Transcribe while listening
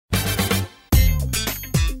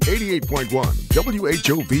88.1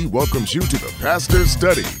 WHOV welcomes you to the Pastor's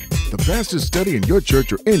Study. The Pastor's Study in your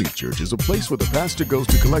church or any church is a place where the pastor goes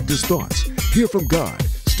to collect his thoughts, hear from God,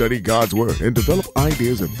 study God's Word, and develop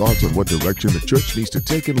ideas and thoughts on what direction the church needs to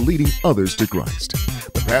take in leading others to Christ.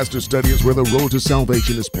 The Pastor's Study is where the road to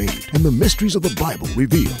salvation is paved and the mysteries of the Bible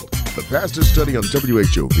revealed. The Pastor's Study on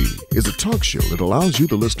WHOV is a talk show that allows you,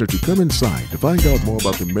 the listener, to come inside to find out more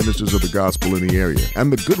about the ministers of the gospel in the area and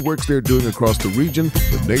the good works they're doing across the region,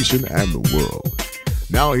 the nation, and the world.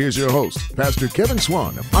 Now here's your host, Pastor Kevin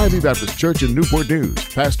Swan of Ivy Baptist Church in Newport News,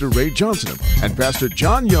 Pastor Ray Johnson, and Pastor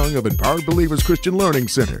John Young of Empowered Believers Christian Learning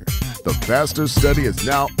Center. The Pastor's Study is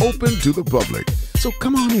now open to the public, so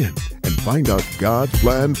come on in and find out God's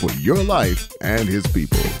plan for your life and His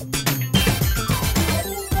people.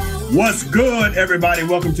 What's good, everybody?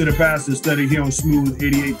 Welcome to the Pastor's Study here on Smooth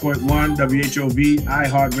 88.1 WHOV,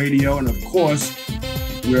 iHeartRadio, and of course,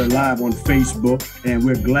 we're live on Facebook, and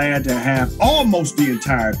we're glad to have almost the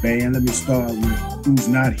entire band. Let me start with who's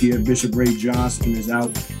not here. Bishop Ray Johnson is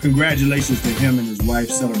out. Congratulations to him and his wife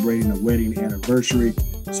celebrating a wedding anniversary.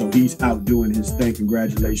 So he's out doing his thing.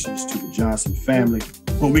 Congratulations to the Johnson family.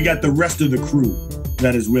 But we got the rest of the crew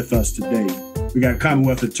that is with us today. We got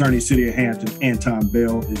Commonwealth Attorney, City of Hampton, Anton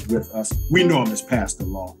Bell is with us. We know him as Pastor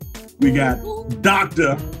Law. We got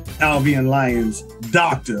Dr. Alvian Lyons,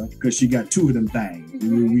 doctor, because she got two of them things.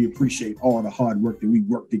 We appreciate all the hard work that we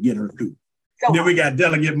worked to get her through. Then we got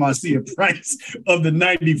Delegate Marcia Price of the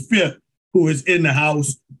 95th, who is in the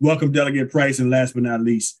house. Welcome, Delegate Price. And last but not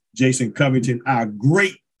least, Jason Covington, our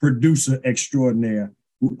great producer extraordinaire,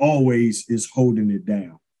 who always is holding it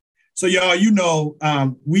down. So, y'all,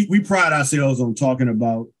 we pride ourselves on talking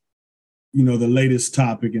about, the latest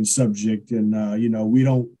topic and subject. And,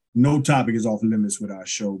 no topic is off limits with our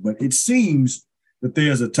show. But it seems that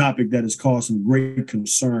there's a topic that has caused some great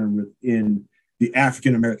concern within the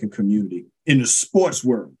African-American community in the sports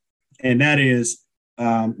world. And that is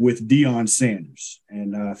with Deion Saunders.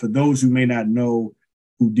 And for those who may not know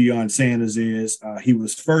who Deion Saunders is, he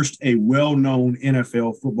was first a well-known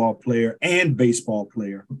NFL football player and baseball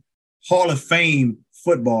player, Hall of Fame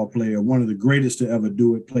football player, one of the greatest to ever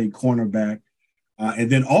do it, played cornerback,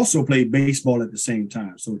 and then also played baseball at the same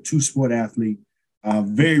time. So two-sport athlete,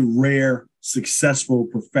 very rare, successful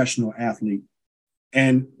professional athlete.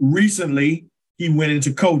 And recently, he went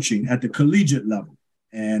into coaching at the collegiate level.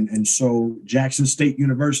 And so Jackson State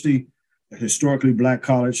University, a historically Black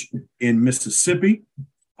college in Mississippi,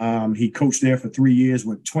 he coached there for 3 years,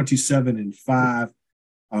 went 27-5,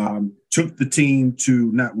 took the team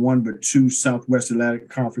to not one, but two Southwest Athletic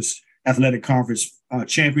Conference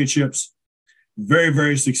championships. Very,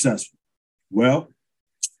 very successful. Well,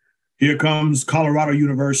 here comes Colorado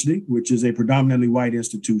University, which is a predominantly white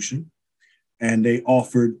institution. And they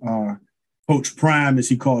offered Coach Prime, as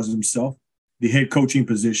he calls himself, the head coaching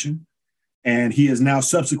position. And he has now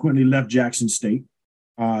subsequently left Jackson State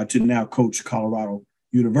to now coach Colorado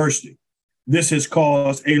University. This has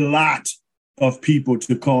caused a lot of people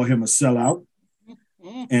to call him a sellout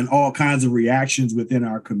and all kinds of reactions within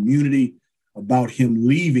our community about him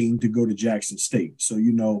leaving to go to Jackson State. So,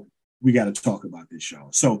 we got to talk about this,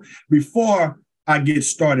 y'all. So before I get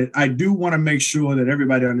started, I do want to make sure that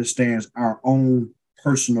everybody understands our own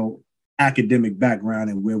personal academic background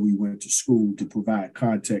and where we went to school to provide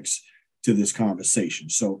context to this conversation.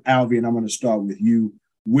 So, Alvian, I'm going to start with you.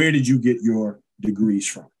 Where did you get your degrees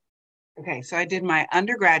from? Okay, so I did my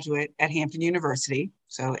undergraduate at Hampton University,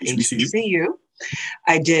 so HBCU.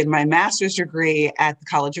 I did my master's degree at the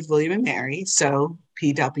College of William and Mary, so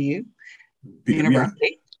PW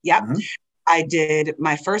University. Yep. Uh-huh. I did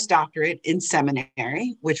my first doctorate in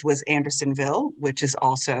seminary, which was Andersonville, which is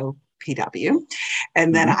also PW.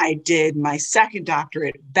 And then I did my second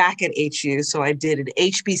doctorate back at HU, so I did an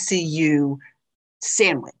HBCU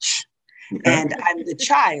sandwich. Okay. And I'm the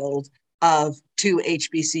child of two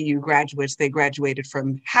HBCU graduates. They graduated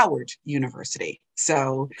from Howard University.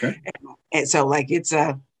 So, and so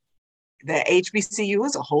the HBCU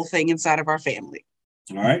is a whole thing inside of our family.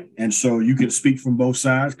 All right. And so you can speak from both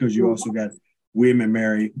sides because you also got William and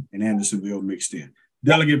Mary and Andersonville mixed in.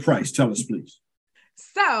 Delegate Price, tell us, please.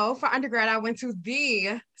 So for undergrad, I went to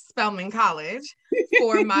the Spelman College.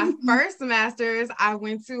 For my first master's, I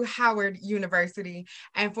went to Howard University.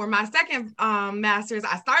 And for my second master's,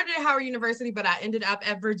 I started at Howard University, but I ended up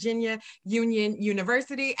at Virginia Union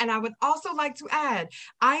University. And I would also like to add,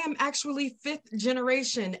 I am actually fifth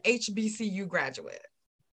generation HBCU graduate.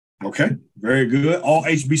 Okay, very good. All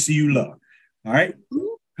HBCU love. All right.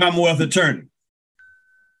 Commonwealth Attorney.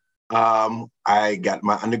 I got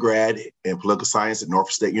my undergrad in political science at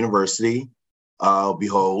Norfolk State University.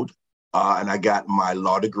 Behold, and I got my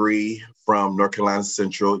law degree from North Carolina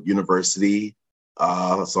Central University.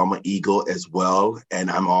 So I'm an Eagle as well.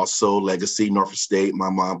 And I'm also Legacy Norfolk State. My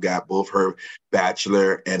mom got both her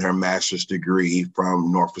bachelor and her master's degree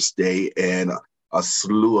from Norfolk State. And a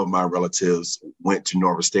slew of my relatives went to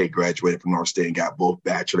Norfolk State, graduated from Norfolk State, and got both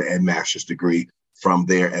bachelor and master's degree from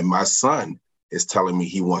there. And my son is telling me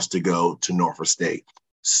he wants to go to Norfolk State.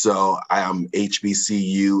 So I am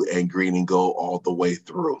HBCU and green and gold all the way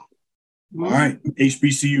through. All right.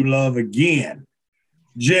 HBCU love again.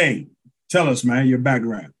 Jay, tell us, man, your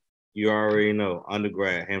background. You already know,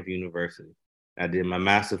 undergrad, Hampton University. I did my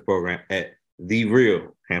master's program at the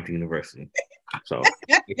real Hampton University. So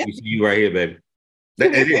HBCU right here, baby.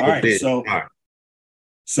 All right.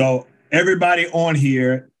 So everybody on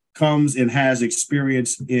here comes and has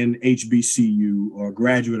experience in HBCU or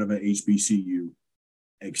graduate of an HBCU,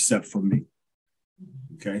 except for me.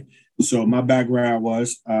 Okay. So my background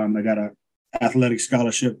was I got an athletic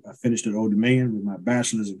scholarship. I finished at Old Dominion with my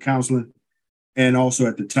bachelor's in counseling. And also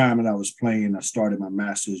at the time that I was playing, I started my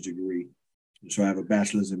master's degree. So I have a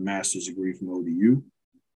bachelor's and master's degree from ODU.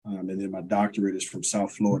 And then my doctorate is from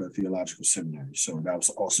South Florida Theological Seminary. So that was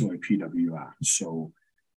also a PWI. So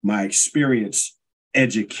my experience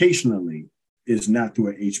educationally is not through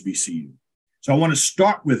an HBCU. So I want to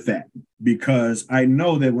start with that because I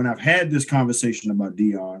know that when I've had this conversation about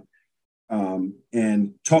Deion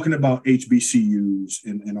and talking about HBCUs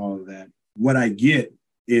and all of that, what I get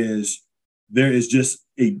is there is just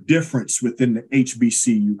a difference within the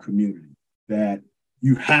HBCU community that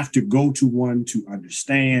you have to go to one to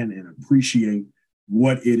understand and appreciate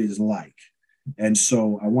what it is like. And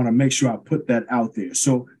so I want to make sure I put that out there.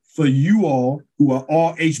 So for you all who are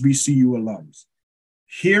all HBCU alums,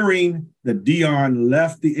 hearing that Deion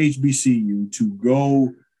left the HBCU to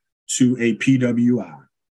go to a PWI,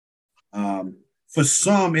 for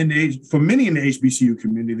many in the HBCU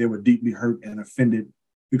community, they were deeply hurt and offended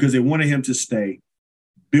because they wanted him to stay,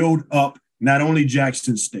 build up not only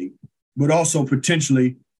Jackson State, but also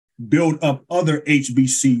potentially build up other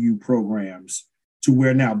HBCU programs to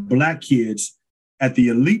where now Black kids at the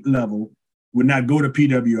elite level would not go to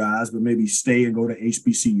PWIs, but maybe stay and go to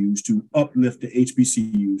HBCUs to uplift the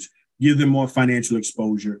HBCUs, give them more financial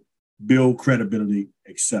exposure, build credibility,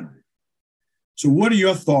 etc. So what are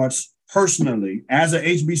your thoughts personally as an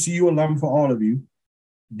HBCU alum for all of you,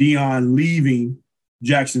 Deion leaving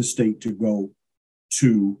Jackson State to go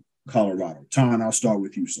to Colorado? Ton, I'll start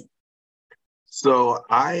with you, sir. So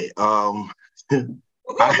I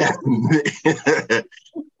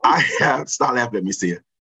have, stop laughing at me, Sia.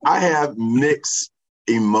 I have mixed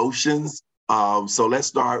emotions. So let's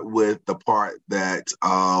start with the part that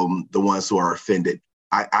the ones who are offended.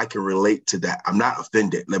 I can relate to that. I'm not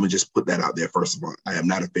offended. Let me just put that out there. First of all, I am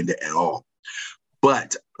not offended at all.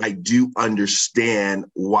 But I do understand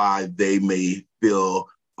why they may feel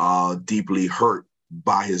deeply hurt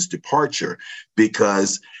by his departure,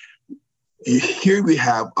 because here we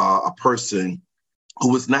have a person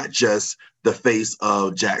who was not just the face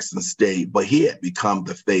of Jackson State, but he had become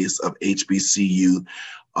the face of HBCU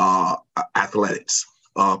athletics,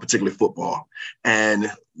 particularly football.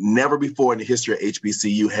 And never before in the history of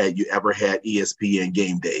HBCU had you ever had ESPN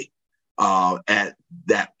Game Day at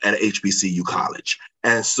an HBCU college.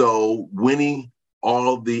 And so winning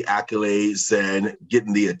all of the accolades and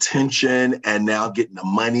getting the attention and now getting the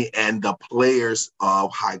money and the players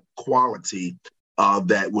of high quality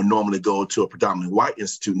that would normally go to a predominantly white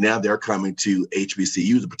institute. Now they're coming to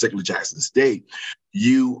HBCUs, particularly Jackson State.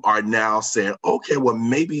 You are now saying, okay, well,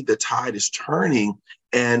 maybe the tide is turning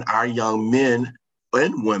and our young men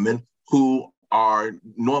and women who are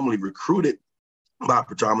normally recruited by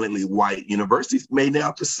predominantly white universities may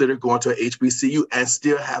now consider going to an HBCU and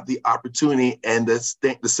still have the opportunity and the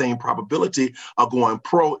same probability of going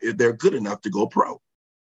pro if they're good enough to go pro.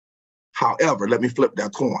 However, let me flip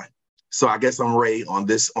that coin. So I guess I'm Ray on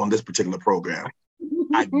this particular program.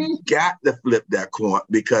 I got to flip that coin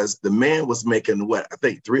because the man was making what, I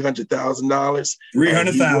think $300,000.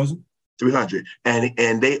 $300,000. $300,000.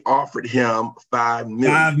 And they offered him $5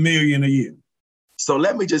 million. $5 million a year. So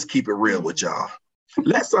let me just keep it real with y'all.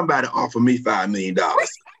 Let somebody offer me $5 million.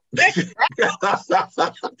 She's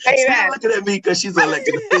looking at me because she's an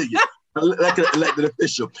elected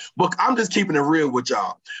official. But I'm just keeping it real with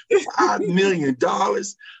y'all. $5 million.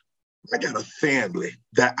 I got a family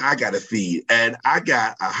that I got to feed, and I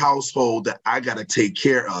got a household that I got to take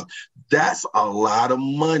care of. That's a lot of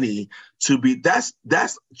money to be, that's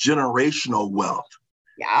generational wealth.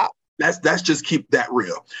 Yeah. Let's just keep that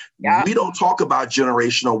real. Yeah. We don't talk about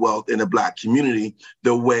generational wealth in the Black community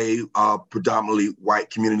the way predominantly white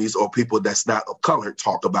communities or people that's not of color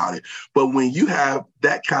talk about it. But when you have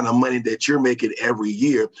that kind of money that you're making every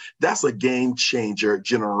year, that's a game changer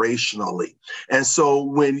generationally. And so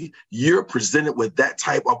when you're presented with that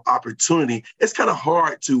type of opportunity, it's kind of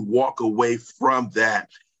hard to walk away from that.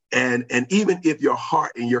 And even if your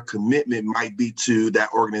heart and your commitment might be to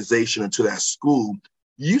that organization or to that school,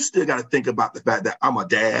 you still got to think about the fact that I'm a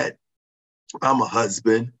dad, I'm a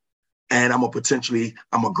husband, and I'm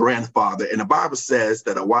a grandfather. And the Bible says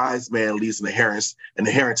that a wise man leaves an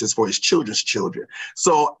inheritance for his children's children.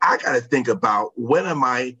 So I got to think about, when am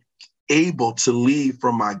I able to leave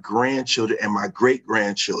from my grandchildren and my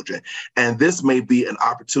great-grandchildren? And this may be an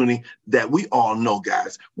opportunity that we all know,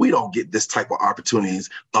 guys, we don't get this type of opportunities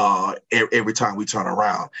every time we turn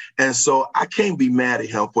around. And so I can't be mad at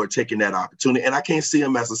him for taking that opportunity. And I can't see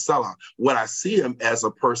him as a sellout. What I see him as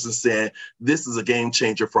a person saying, this is a game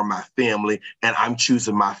changer for my family, and I'm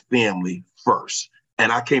choosing my family first.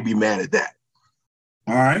 And I can't be mad at that.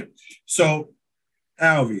 All right. So,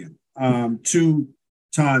 Alvian, to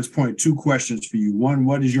Tan's point, two questions for you. One,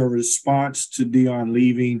 what is your response to Deion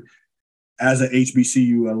leaving as an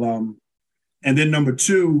HBCU alum? And then number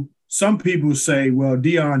two, some people say, well,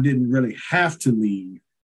 Deion didn't really have to leave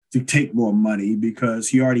to take more money because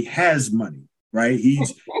he already has money, right?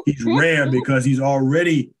 He's rare because he's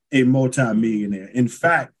already a multimillionaire. In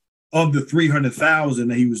fact, of the $300,000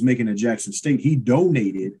 that he was making at Jackson State, he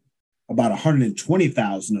donated about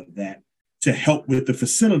 $120,000 of that to help with the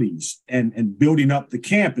facilities and building up the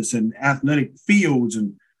campus and athletic fields.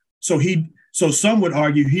 And so some would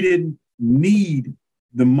argue he didn't need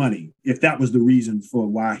the money if that was the reason for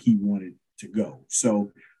why he wanted to go. So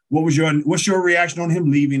what's your reaction on him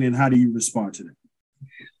leaving, and how do you respond to that?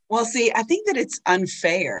 Well, see, I think that it's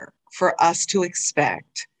unfair for us to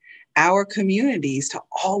expect our communities to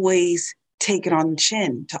always take it on the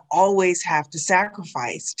chin, to always have to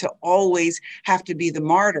sacrifice, to always have to be the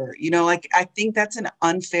martyr. I think that's an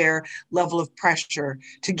unfair level of pressure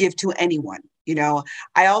to give to anyone.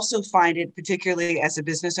 I also find it, particularly as a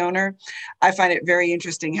business owner, I find it very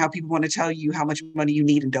interesting how people want to tell you how much money you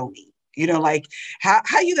need and don't need.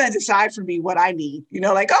 How you gonna decide for me what I need? She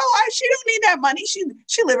don't need that money. She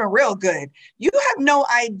living real good. You have no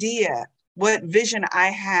idea what vision I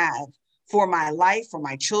have for my life, for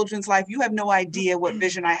my children's life. You have no idea what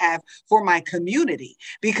vision I have for my community,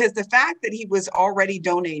 because the fact that he was already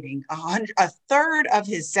donating a third of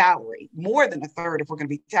his salary, more than a third if we're going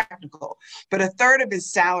to be technical, but a third of his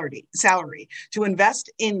salary to invest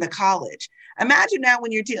in the college. Imagine now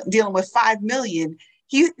when you're dealing with $5 million.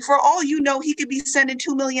 For all you know, he could be sending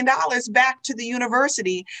 $2 million back to the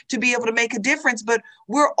university to be able to make a difference. But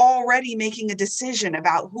we're already making a decision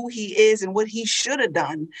about who he is and what he should have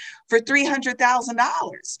done for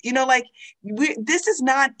 $300,000. This is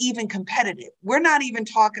not even competitive. We're not even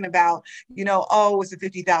talking about, it's a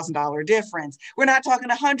 $50,000 difference. We're not talking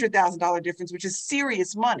 $100,000 difference, which is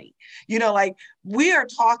serious money. We are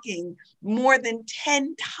talking more than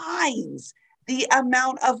 10 times the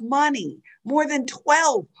amount of money, more than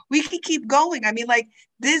 12. We can keep going.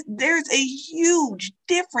 There's a huge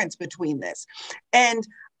difference between this. And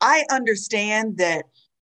I understand that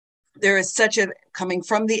there is coming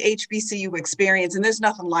from the HBCU experience, and there's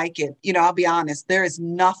nothing like it. I'll be honest, there is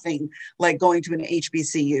nothing like going to an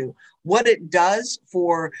HBCU. What it does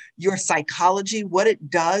for your psychology, what it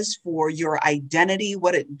does for your identity,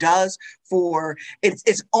 what it does for,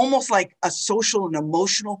 it's almost like a social and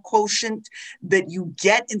emotional quotient that you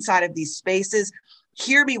get inside of these spaces.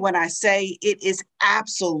 Hear me when I say it is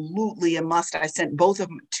absolutely a must. I sent both of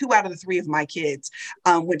them, 2 out of the 3 of my kids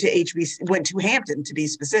went to Hampton, to be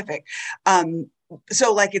specific.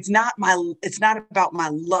 So it's not about my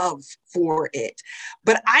love for it,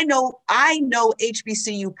 but I know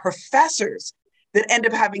HBCU professors that end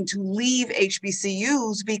up having to leave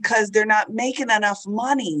HBCUs because they're not making enough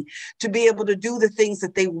money to be able to do the things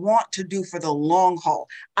that they want to do for the long haul.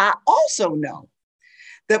 I also know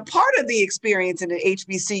that part of the experience in an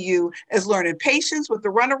HBCU is learning patience with the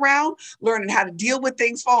runaround, learning how to deal with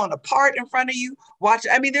things falling apart in front of you. There's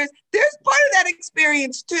part of that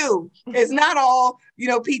experience too. It's not all,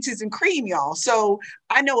 peaches and cream, y'all. So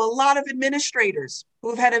I know a lot of administrators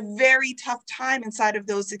who have had a very tough time inside of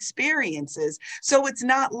those experiences. So it's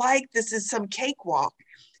not like this is some cakewalk.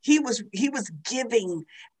 He was giving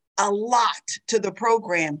a lot to the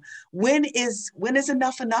program. When is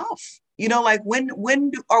enough enough?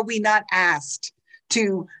 When are we not asked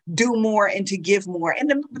to do more and to give more? And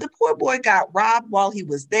the poor boy got robbed while he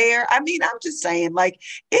was there. I'm just saying,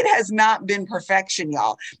 it has not been perfection,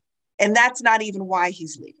 y'all. And that's not even why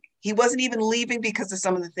he's leaving. He wasn't even leaving because of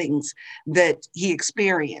some of the things that he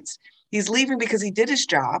experienced. He's leaving because he did his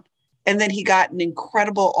job, and then he got an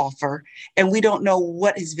incredible offer, and we don't know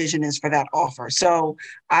what his vision is for that offer. So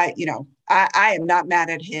I am not mad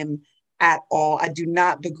at him at all. I do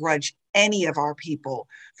not begrudge any of our people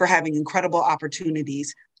for having incredible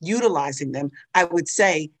opportunities, utilizing them. I would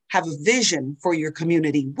say have a vision for your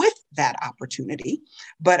community with that opportunity,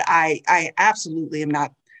 but I absolutely am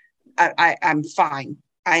not, I'm fine.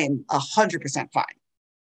 I am 100% fine.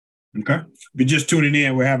 Okay. If you're just tuning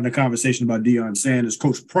in, we're having a conversation about Deion Saunders,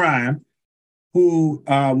 Coach Prime, who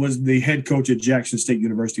was the head coach at Jackson State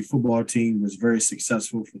University football team, was very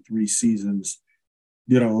successful for 3 seasons,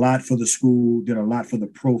 did a lot for the school, did a lot for the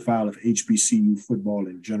profile of HBCU football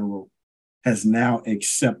in general, has now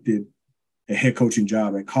accepted a head coaching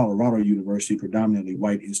job at Colorado University, predominantly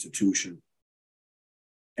white institution.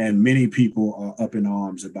 And many people are up in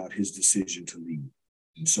arms about his decision to leave.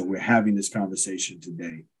 And so we're having this conversation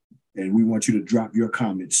today. And we want you to drop your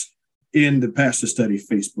comments in the Pastor Study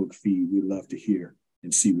Facebook feed. We'd love to hear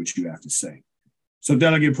and see what you have to say. So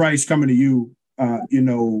Delegate Price, coming to you,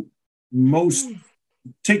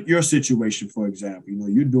 take your situation, for example.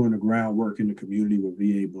 You're doing the groundwork in the community with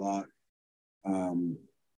VA Block.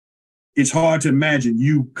 It's hard to imagine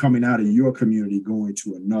you coming out of your community going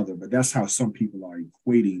to another, but that's how some people are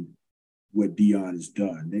equating what Deion has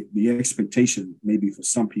done. The expectation maybe for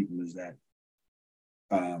some people is that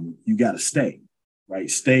you got to stay, right?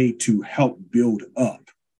 Stay to help build up.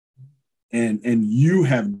 And you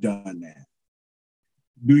have done that.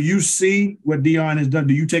 Do you see what Deion has done?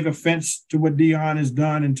 Do you take offense to what Deion has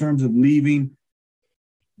done in terms of leaving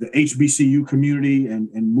the HBCU community and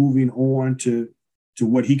moving on to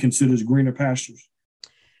what he considers greener pastures?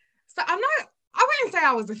 So I wouldn't say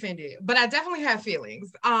I was offended, but I definitely have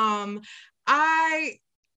feelings. I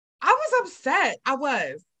was upset. I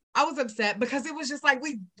was upset because it was just like,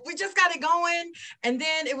 we just got it going. And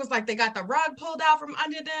then it was like, they got the rug pulled out from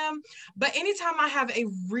under them. But anytime I have a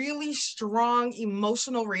really strong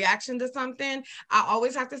emotional reaction to something, I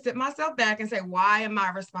always have to sit myself back and say, why am I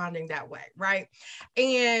responding that way? Right.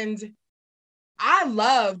 And I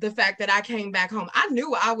love the fact that I came back home. I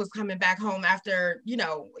knew I was coming back home after,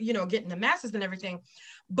 getting the master's and everything.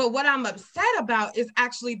 But what I'm upset about is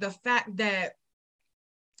actually the fact that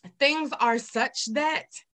things are such that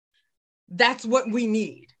that's what we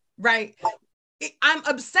need, right? I'm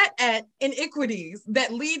upset at inequities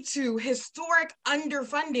that lead to historic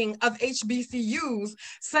underfunding of HBCUs,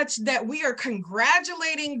 such that we are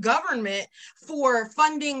congratulating government for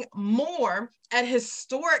funding more at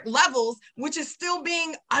historic levels, which is still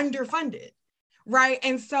being underfunded. Right.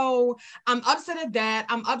 And so I'm upset at that.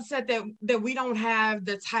 I'm upset that we don't have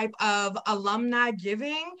the type of alumni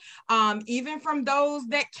giving, even from those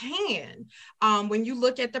that can. When you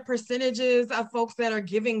look at the percentages of folks that are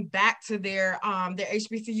giving back to their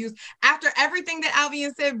HBCUs, after everything that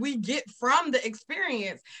Alvian said we get from the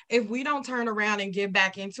experience, if we don't turn around and give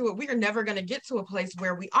back into it, we are never going to get to a place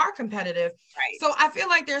where we are competitive. Right. So I feel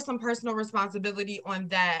like there's some personal responsibility on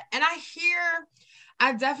that. And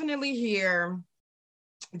I definitely hear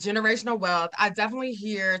generational wealth. I definitely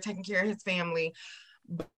hear taking care of his family,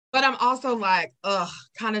 but I'm also like,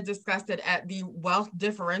 kind of disgusted at the wealth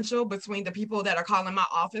differential between the people that are calling my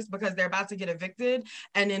office because they're about to get evicted,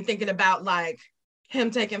 and then thinking about like him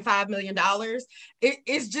taking $5 million.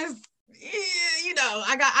 It's just,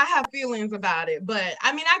 I have feelings about it, but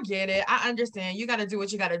I mean, I get it. I understand you got to do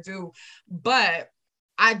what you got to do, but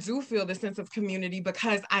I do feel the sense of community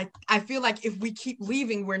because I feel like if we keep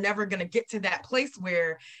leaving, we're never going to get to that place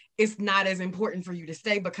where it's not as important for you to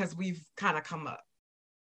stay because we've kind of come up.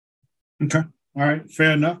 Okay. All right.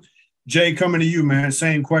 Fair enough. Jay, coming to you, man.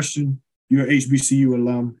 Same question. You're an HBCU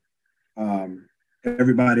alum.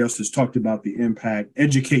 Everybody else has talked about the impact.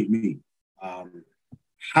 Educate me.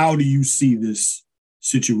 How do you see this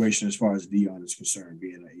situation as far as Deion is concerned,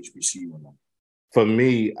 being an HBCU alum? For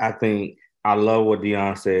me, I think I love what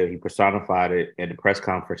Deion said. He personified it at the press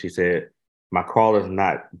conference. He said, my call is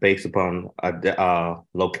not based upon a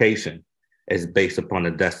location. It's based upon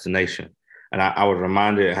a destination. And I was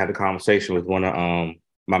reminded, I had a conversation with one of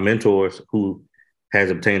my mentors who has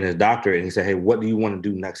obtained his doctorate. And he said, hey, what do you want to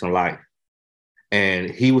do next in life? And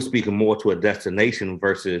he was speaking more to a destination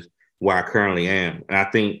versus where I currently am. And I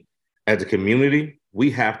think as a community, we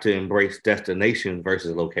have to embrace destination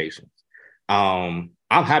versus locations. I'm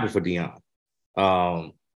happy for Deion.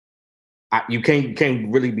 You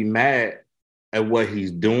can't really be mad at what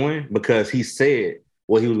he's doing because he said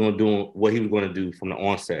what he was going to do from the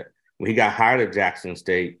onset. When he got hired at Jackson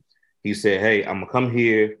State, he said, hey, I'm going to come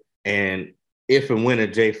here, and if and when a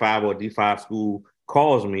J5 or D5 school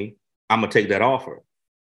calls me, I'm gonna take that offer.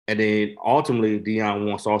 And then ultimately, Deion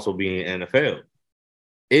wants to also be in NFL.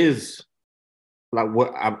 Is like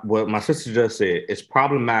what my sister just said. It's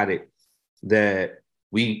problematic that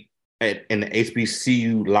we in the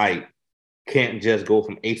HBCU light can't just go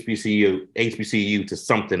from HBCU to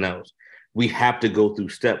something else. We have to go through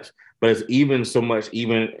steps. But it's even so much,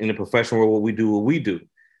 even in the professional world, what we do.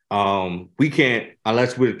 We can't,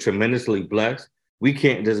 unless we're tremendously blessed, we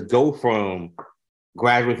can't just go from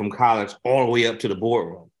graduate from college all the way up to the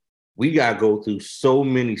boardroom. We got to go through so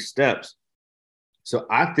many steps. So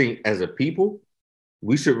I think as a people,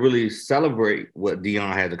 we should really celebrate what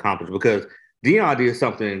Deion has accomplished, because Deion did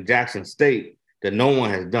something in Jackson State that no one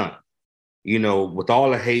has done. You know, with all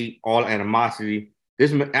the hate, all the animosity,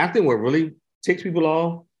 I think what really ticks people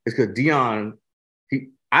off is because Deion,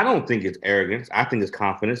 I don't think it's arrogance. I think it's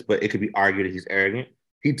confidence, but it could be argued that he's arrogant.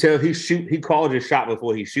 He calls his shot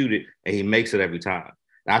before he shoot it, and he makes it every time.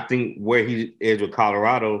 And I think where he is with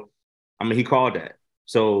Colorado, I mean, he called that.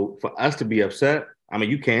 So for us to be upset, I mean,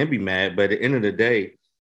 you can be mad, but at the end of the day,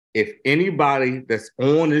 if anybody that's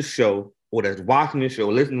on this show or that's watching this show,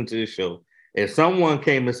 listening to this show, if someone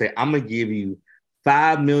came and said, I'm going to give you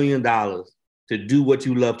 $5 million to do what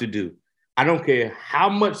you love to do, I don't care how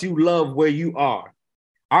much you love where you are.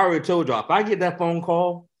 I already told y'all, if I get that phone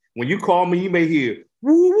call, when you call me, you may hear,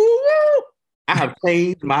 woo, woo, woo. I have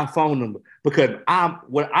changed my phone number because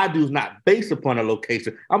what I do is not based upon a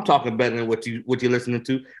location. I'm talking better than what you're listening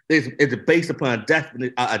to. It's based upon a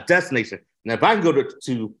destination. Now, if I can go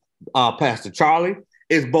to Pastor Charlie,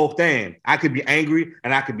 it's both and. I could be angry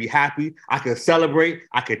and I could be happy. I could celebrate.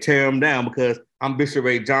 I could tear him down because I'm Bishop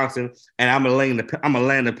Ray Johnson and I'm gonna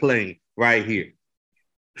land the plane right here.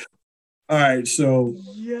 All right. So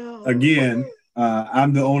again,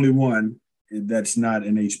 I'm the only one that's not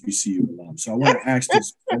an HBCU alum. So I want to ask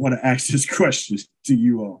this. I want to ask this question to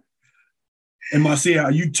you all. And Marcia,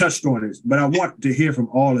 you touched on this, but I want to hear from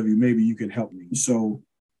all of you. Maybe you can help me. So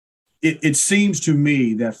it seems to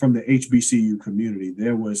me that from the HBCU community,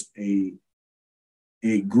 there was a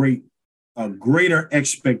greater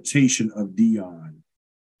expectation of Deion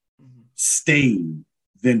staying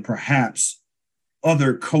than perhaps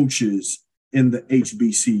other coaches in the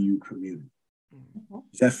HBCU community.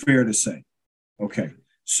 Is that fair to say? Okay.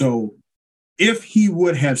 So if he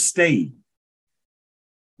would have stayed,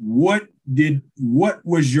 what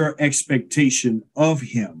was your expectation of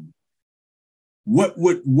him?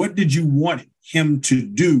 What did you want him to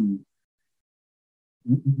do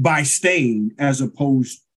by staying as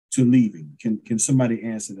opposed to leaving? Can somebody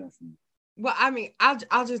answer that for me? Well, I mean,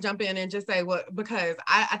 I'll just jump in and just say because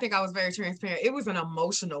I think I was very transparent. It was an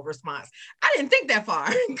emotional response. I didn't think that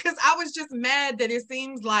far because I was just mad that it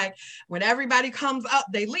seems like when everybody comes up,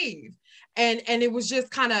 they leave. And it was just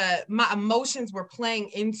kind of my emotions were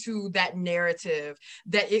playing into that narrative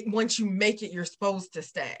that once you make it, you're supposed to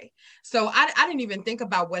stay. So I didn't even think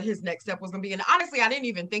about what his next step was going to be. And honestly, I didn't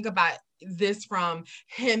even think about this from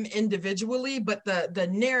him individually, but the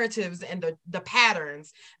narratives and the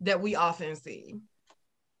patterns that we often see.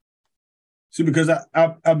 See, because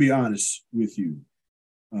I'll be honest with you.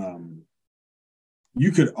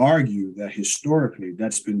 You could argue that historically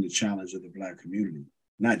that's been the challenge of the Black community.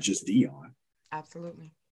 Not just Deion.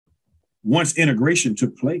 Absolutely. Once integration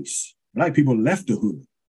took place, Black people left the hood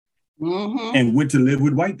and went to live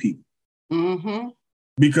with white people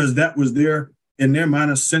because that was in their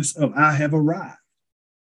mind, a sense of I have arrived,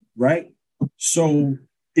 right? So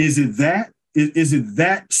is it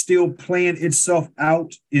that still playing itself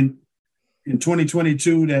out in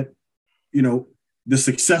 2022 that, you know, the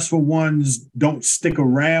successful ones don't stick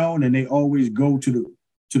around and they always go to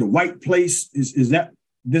the white place? Is that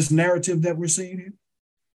this narrative that we're seeing here?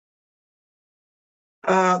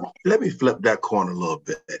 Let me flip that corner a little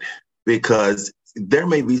bit because there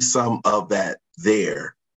may be some of that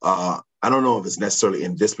there. I don't know if it's necessarily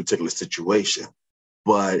in this particular situation,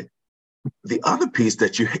 but the other piece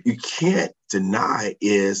that you can't deny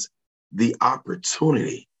is the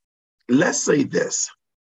opportunity. Let's say this.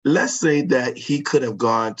 Let's say that he could have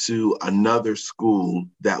gone to another school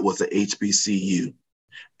that was an HBCU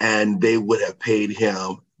and they would have paid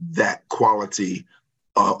him that quality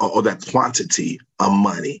or that quantity of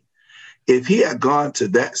money. If he had gone to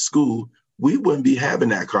that school, we wouldn't be having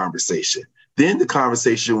that conversation. Then the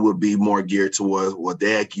conversation would be more geared towards, well,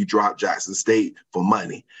 Dad, you dropped Jackson State for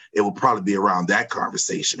money. It will probably be around that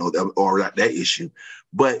conversation or that issue.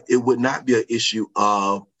 But it would not be an issue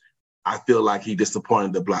of I feel like he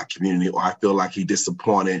disappointed the Black community, or I feel like he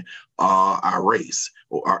disappointed our race,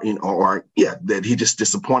 that he just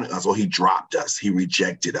disappointed us, or he dropped us, he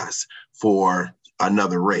rejected us for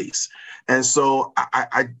another race. And so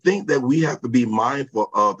I think that we have to be mindful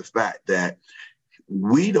of the fact that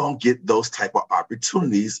we don't get those type of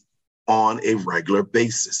opportunities on a regular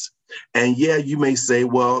basis. And yeah, you may say,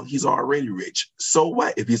 well, he's already rich. So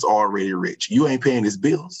what if he's already rich? You ain't paying his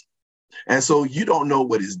bills. And so you don't know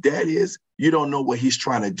what his debt is. You don't know what he's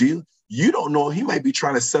trying to do. You don't know, he might be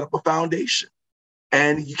trying to set up a foundation.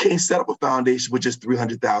 And you can't set up a foundation with just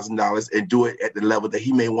 $300,000 and do it at the level that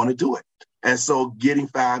he may want to do it. And so getting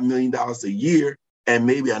 $5 million a year and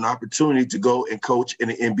maybe an opportunity to go and coach in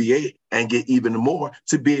the NBA and get even more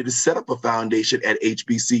to be able to set up a foundation at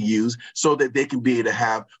HBCUs so that they can be able to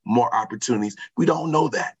have more opportunities. We don't know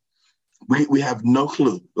that. We have no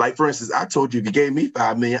clue. Like, for instance, I told you, if you gave me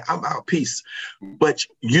 $5 million, I'm out, peace. But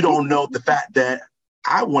you don't know the fact that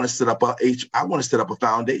I want to set up a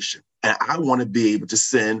foundation, and I want to be able to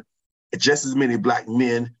send just as many Black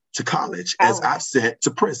men to college as I've sent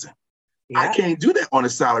to prison. Yeah. I can't do that on a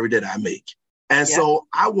salary that I make. And so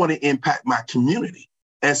I want to impact my community.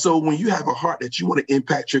 And so when you have a heart that you want to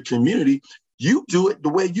impact your community, you do it the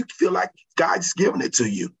way you feel like God's given it to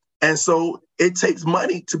you. And so it takes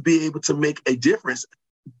money to be able to make a difference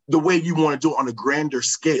the way you want to do it on a grander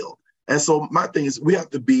scale. And so my thing is, we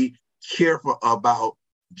have to be careful about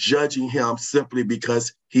judging him simply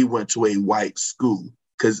because he went to a white school.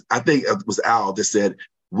 Because I think it was Al that said,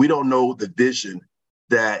 we don't know the vision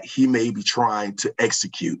that he may be trying to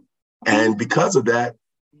execute. And because of that,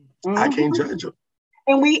 I can't judge him.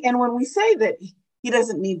 And when we say that he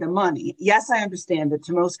doesn't need the money, yes, I understand that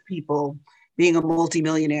to most people, being a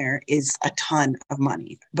multimillionaire is a ton of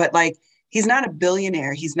money. But like, he's not a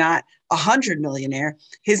billionaire. He's not 100 millionaire.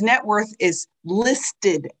 His net worth is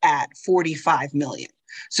listed at 45 million.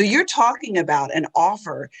 So you're talking about an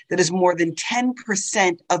offer that is more than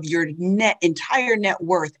 10% of your entire net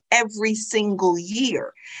worth every single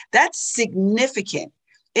year. That's significant.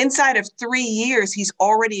 Inside of 3 years, he's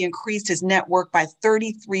already increased his net worth by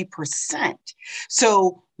 33%.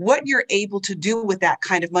 So what you're able to do with that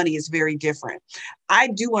kind of money is very different. I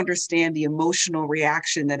do understand the emotional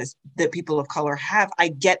reaction that people of color have. I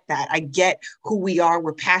get that. I get who we are.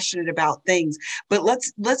 We're passionate about things. But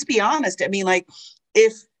let's be honest. I mean, like,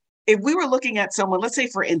 if we were looking at someone, let's say,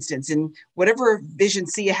 for instance, in whatever vision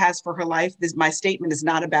Sia has for her life, my statement is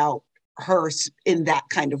not about her in that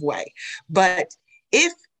kind of way. But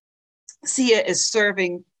if Sia is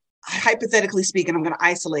serving, hypothetically speaking, I'm going to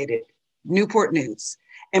isolate it, Newport News,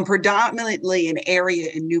 and predominantly an area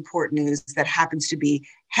in Newport News that happens to be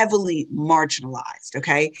heavily marginalized,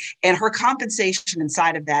 okay? And her compensation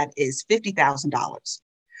inside of that is $50,000.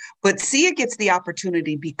 But Sia gets the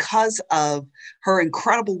opportunity because of her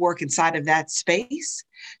incredible work inside of that space.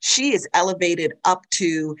 She is elevated up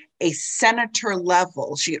to a senator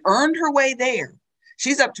level. She earned her way there.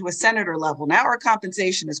 She's up to a senator level. Now her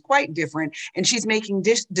compensation is quite different, and she's making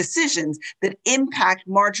decisions that impact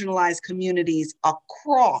marginalized communities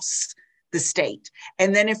across the state.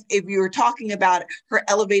 And then if you're talking about her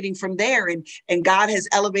elevating from there, and God has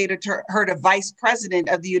elevated her to vice president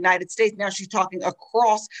of the United States, now she's talking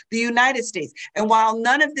across the United States. And while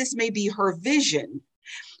none of this may be her vision,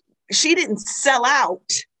 she didn't sell out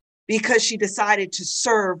because she decided to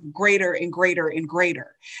serve greater and greater and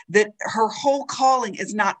greater. That her whole calling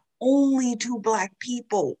is not only to Black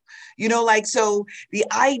people, so the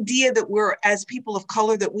idea that we're, as people of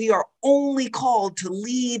color, that we are only called to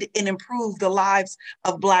lead and improve the lives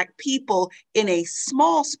of Black people in a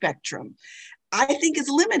small spectrum, I think is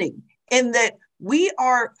limiting, in that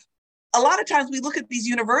a lot of times we look at these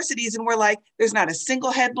universities and we're like, there's not a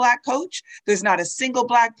single head Black coach. There's not a single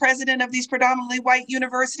Black president of these predominantly white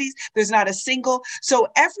universities. There's not a single. So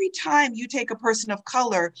every time you take a person of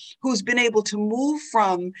color who's been able to move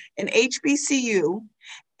from an HBCU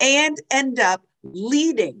and end up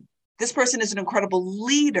leading, this person is an incredible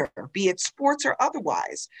leader, be it sports or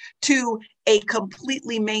otherwise, to a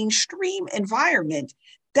completely mainstream environment.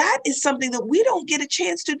 That is something that we don't get a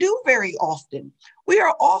chance to do very often. We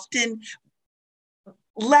are often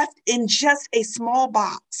left in just a small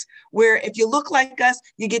box where if you look like us,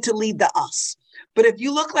 you get to lead the us. But if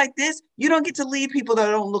you look like this, you don't get to lead people that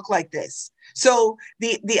don't look like this. So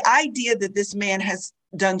the idea that this man has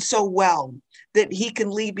done so well, that he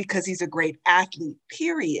can lead because he's a great athlete,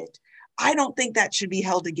 period, I don't think that should be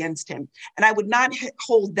held against him. And I would not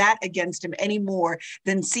hold that against him any more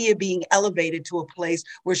than Sia being elevated to a place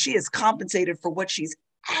where she is compensated for what she's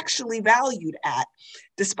actually valued at,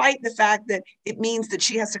 despite the fact that it means that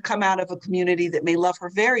she has to come out of a community that may love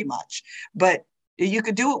her very much. But you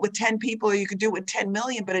could do it with 10 people or you could do it with 10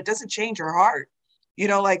 million, but it doesn't change her heart. You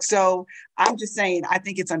know, like, so I'm just saying, I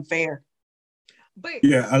think it's unfair. But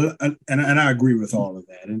yeah, and I agree with all of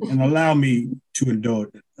that. And allow me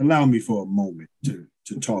for a moment to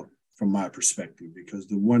talk from my perspective, because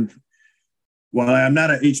while I am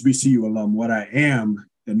not an HBCU alum, what I am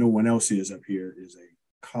that no one else is up here is a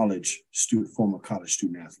former college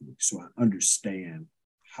student athlete. So I understand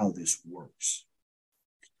how this works.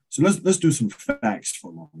 So let's do some facts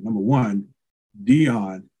for a moment. Number one,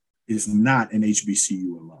 Deion is not an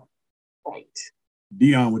HBCU alum. Right.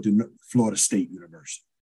 Deion went to Florida State University.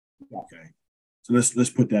 Okay. So let's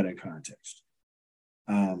put that in context.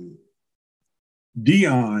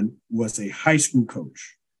 Deion was a high school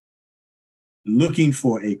coach looking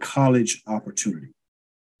for a college opportunity.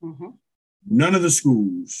 Mm-hmm. None of the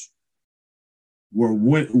schools were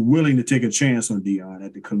willing to take a chance on Deion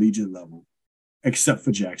at the collegiate level, except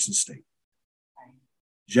for Jackson State.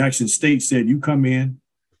 Jackson State said, you come in,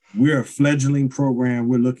 we're a fledgling program,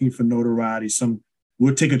 we're looking for notoriety,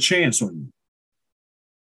 we'll take a chance on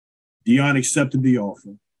you. Deion accepted the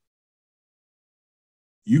offer.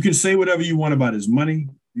 You can say whatever you want about his money.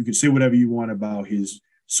 You can say whatever you want about his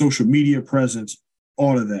social media presence,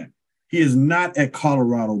 all of that. He is not at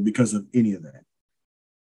Colorado because of any of that.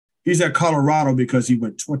 He's at Colorado because he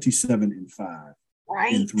went 27-5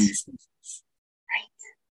 in 3 seasons. Right.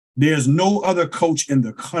 There's no other coach in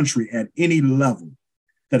the country at any level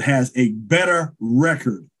that has a better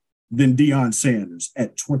record than Deion Sanders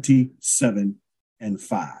at 27-5.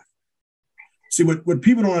 See, what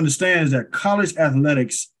people don't understand is that college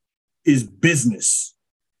athletics is business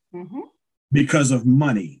because of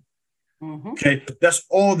money. Okay, that's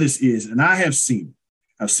all this is. And I have seen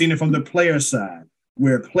it. I've seen it from the player side,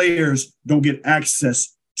 where players don't get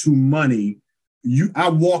access to money. I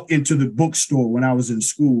walk into the bookstore when I was in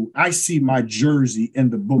school. I see my jersey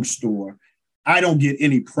in the bookstore. I don't get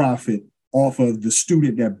any profit off of the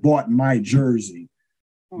student that bought my jersey,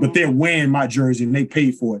 but they're wearing my jersey and they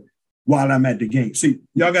pay for it while I'm at the game. See,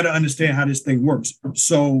 y'all got to understand how this thing works.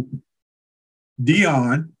 So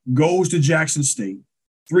Deion goes to Jackson State,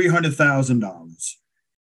 $300,000,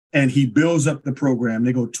 and he builds up the program.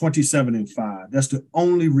 They go 27-5. That's the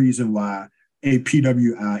only reason why a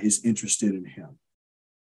PWI is interested in him.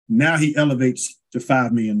 Now he elevates to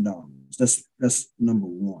 $5 million. That's number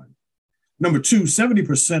one. Number two,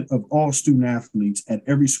 70% of all student athletes at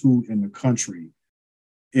every school in the country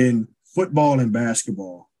in football and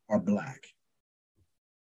basketball are Black.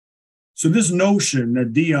 So this notion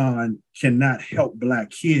that Deion cannot help Black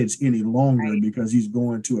kids any longer because he's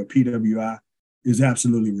going to a PWI is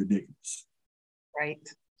absolutely ridiculous. Right.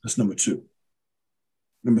 That's number two.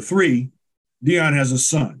 Number three, Deion has a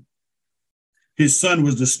son. His son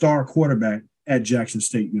was the star quarterback at Jackson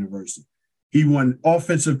State University. He won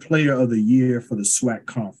Offensive Player of the Year for the SWAC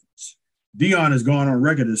Conference. Deion has gone on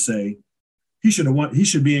record to say he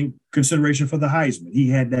should be in consideration for the Heisman. He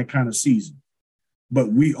had that kind of season.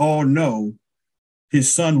 But we all know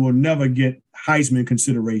his son will never get Heisman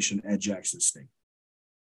consideration at Jackson State.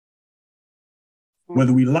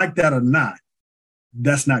 Whether we like that or not,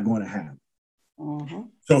 that's not going to happen.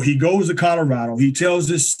 So he goes to Colorado. He tells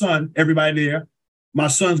his son, everybody there, my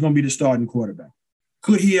son's going to be the starting quarterback.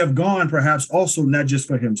 Could he have gone perhaps also not just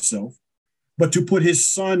for himself, but to put his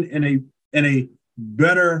son in a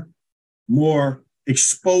better, more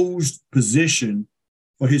exposed position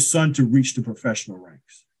for his son to reach the professional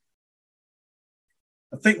ranks?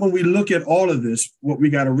 I think when we look at all of this, what we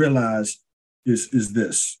got to realize is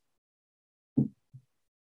this.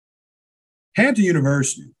 Hampton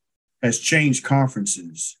University has changed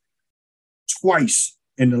conferences twice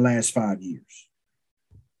in the last 5 years.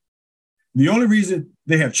 The only reason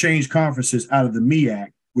they have changed conferences out of the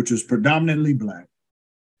MEAC, which was predominantly Black,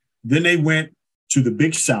 then they went to the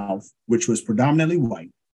Big South, which was predominantly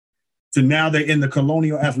white, to now they're in the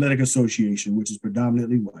Colonial Athletic Association, which is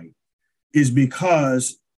predominantly white, is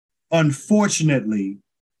because, unfortunately,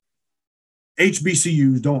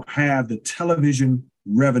 HBCUs don't have the television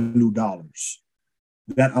revenue dollars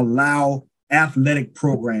that allow athletic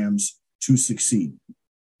programs to succeed.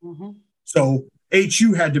 So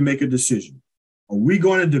HU had to make a decision. Are we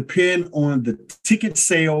going to depend on the ticket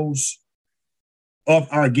sales of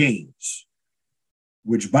our games?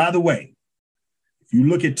 Which, by the way, if you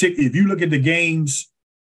look at the games,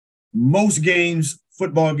 most games,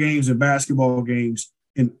 football games and basketball games,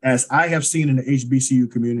 and as I have seen in the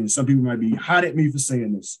HBCU community, and some people might be hot at me for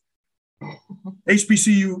saying this,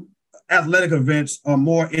 HBCU athletic events are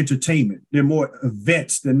more entertainment. They're more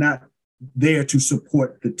events. They're not there to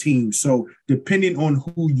support the team. So depending on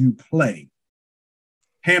who you play,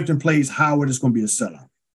 Hampton plays Howard, it's going to be a sellout.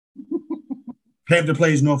 Hampton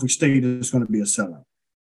plays Norfolk State, it's going to be a sellout.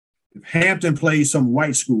 If Hampton plays some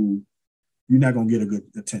white school, you're not going to get a good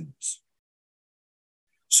attendance.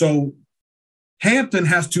 So Hampton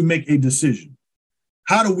has to make a decision.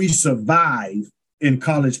 How do we survive in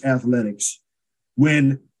college athletics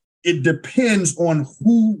when it depends on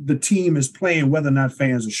who the team is playing, whether or not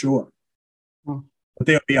fans are show up? But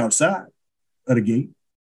they'll be outside of the gate.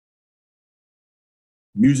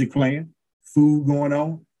 Music playing, food going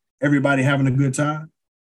on, everybody having a good time,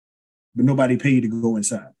 but nobody paid to go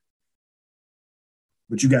inside.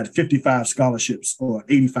 But you got 55 scholarships or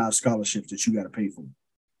 85 scholarships that you got to pay for.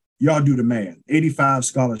 Y'all do the math. 85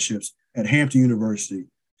 scholarships at Hampton University.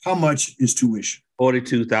 How much is tuition?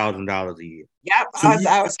 $42,000 a year. Yep, so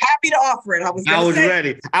I was happy to offer it. I was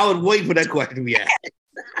ready. I was waiting for that question to be asked.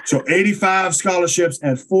 So 85 scholarships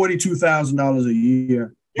at $42,000 a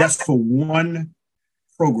year. Yep. That's for one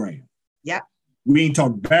program. Yep. We ain't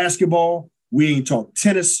talk basketball. We ain't talk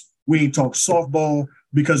tennis. We ain't talk softball,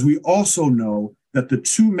 because we also know that the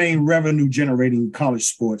two main revenue generating college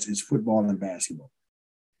sports is football and basketball.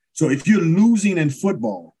 So if you're losing in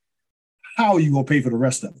football, how are you going to pay for the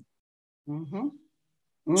rest of it? Mm-hmm.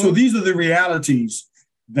 Mm-hmm. So these are the realities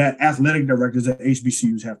that athletic directors at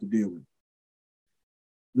HBCUs have to deal with.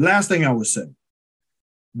 Last thing I would say,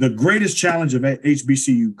 the greatest challenge of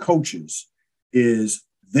HBCU coaches is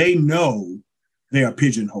they know they are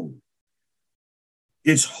pigeonholed.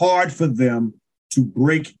 It's hard for them to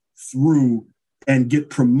break through and get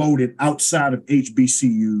promoted outside of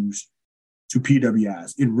HBCUs to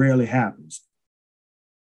PWIs. It rarely happens.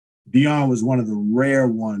 Deion was one of the rare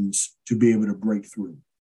ones to be able to break through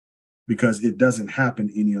because it doesn't happen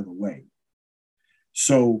any other way.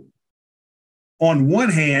 So on one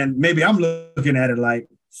hand, maybe I'm looking at it like,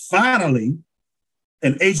 finally,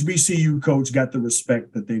 an HBCU coach got the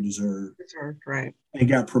respect that they deserve, right, and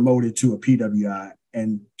got promoted to a PWI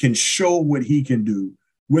and can show what he can do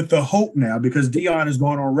with the hope now, because Deion is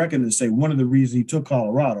going on record and say one of the reasons he took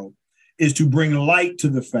Colorado is to bring light to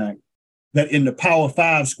the fact that in the Power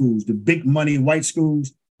 5 schools, the big money white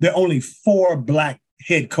schools, there are only 4 Black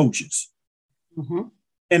head coaches. Mm-hmm.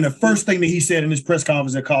 And the first thing that he said in his press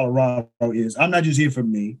conference at Colorado is, I'm not just here for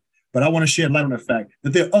me, but I want to shed light on the fact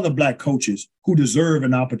that there are other Black coaches who deserve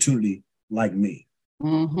an opportunity like me.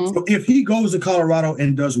 Mm-hmm. So if he goes to Colorado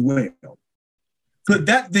and does well, could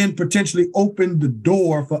that then potentially open the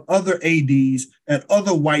door for other ADs at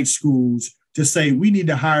other white schools to say, we need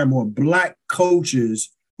to hire more Black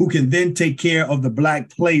coaches who can then take care of the Black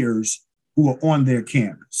players who are on their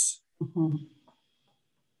campus? Mm-hmm.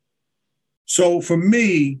 So for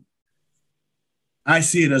me, I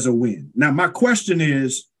see it as a win. Now, my question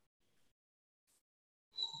is,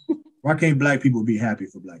 why can't Black people be happy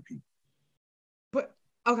for Black people? But,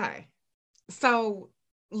 okay. So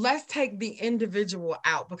let's take the individual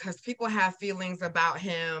out, because people have feelings about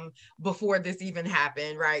him before this even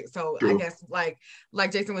happened, right? So true. I guess like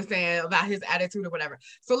Jason was saying about his attitude or whatever.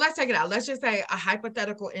 So let's take it out. Let's just say a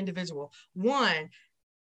hypothetical individual. One,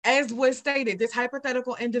 as was stated, this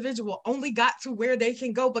hypothetical individual only got to where they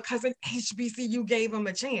can go because an HBCU gave them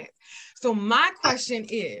a chance. So my question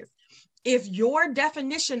is, if your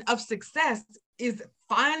definition of success is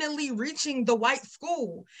finally reaching the white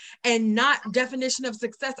school and not definition of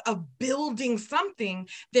success of building something,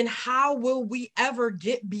 then how will we ever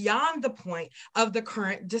get beyond the point of the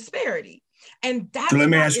current disparity? And that's why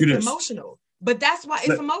it's emotional. But that's why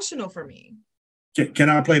it's emotional for me. Can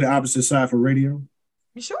I play the opposite side for radio?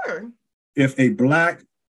 Sure. If a Black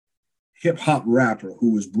hip hop rapper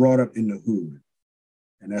who was brought up in the hood,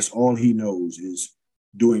 and that's all he knows is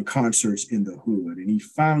doing concerts in the hood, and he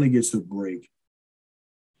finally gets the break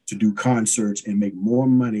to do concerts and make more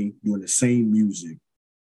money doing the same music,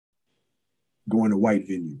 going to white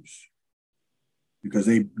venues, because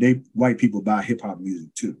they white people buy hip hop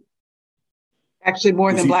music too. Actually,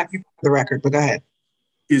 more than Black people, for the record, but go ahead.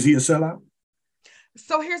 Is he a sellout?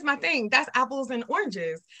 So here's my thing. That's apples and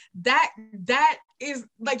oranges. That is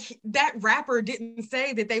like, that rapper didn't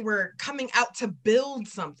say that they were coming out to build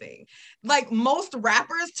something. Like most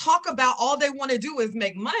rappers talk about all they want to do is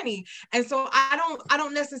make money. And so I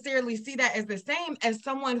don't necessarily see that as the same as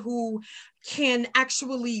someone who can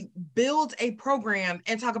actually build a program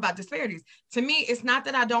and talk about disparities. To me, it's not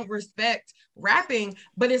that I don't respect rapping,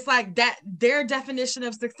 but it's like that their definition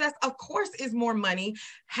of success, of course, is more money.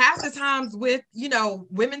 Half the times with,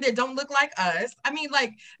 women that don't look like us. I mean,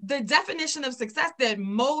 like the definition of success that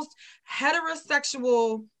most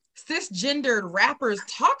heterosexual cisgendered rappers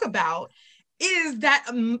talk about is that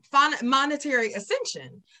monetary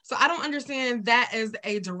ascension. So I don't understand that as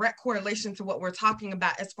a direct correlation to what we're talking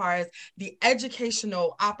about as far as the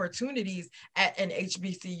educational opportunities at an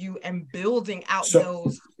HBCU and building out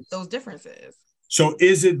those differences. So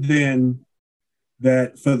is it then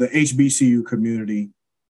that for the HBCU community,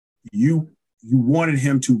 you wanted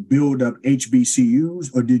him to build up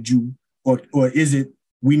HBCUs, or did you, or is it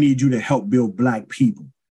we need you to help build Black people?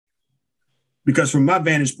 Because from my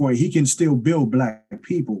vantage point, he can still build Black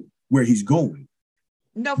people where he's going.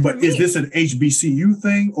 No, but is this an HBCU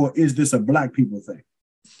thing or is this a Black people thing?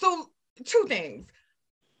 So 2 things.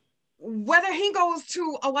 Whether he goes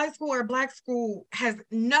to a white school or a Black school has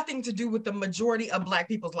nothing to do with the majority of Black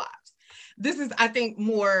people's lives. This is, I think,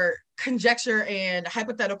 more conjecture and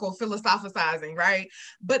hypothetical philosophizing, right?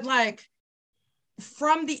 But like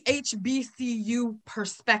from the HBCU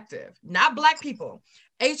perspective, not Black people,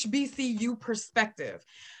 HBCU perspective,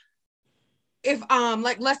 if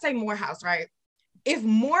like let's say Morehouse, right? If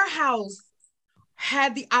Morehouse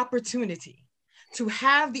had the opportunity to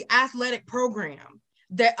have the athletic program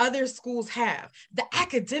that other schools have, the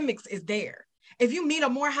academics is there. If you meet a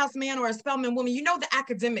Morehouse man or a Spelman woman, you know the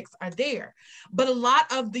academics are there. But a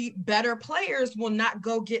lot of the better players will not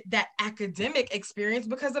go get that academic experience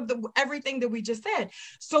because of everything that we just said.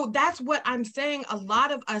 So that's what I'm saying. A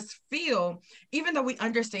lot of us feel, even though we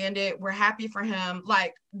understand it, we're happy for him.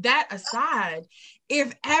 Like that aside,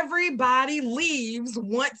 if everybody leaves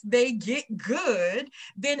once they get good,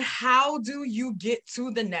 then how do you get to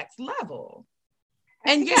the next level?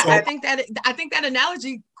 And yeah, I think that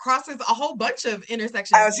analogy crosses a whole bunch of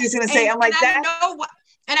intersections. I was just going to say, I'm like that.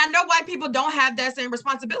 I know white people don't have that same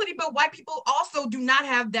responsibility, but white people also do not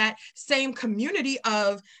have that same community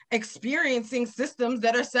of experiencing systems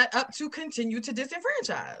that are set up to continue to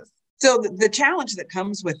disenfranchise. So the challenge that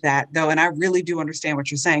comes with that, though, and I really do understand what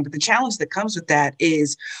you're saying, but the challenge that comes with that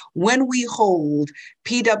is when we hold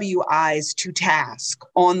PWIs to task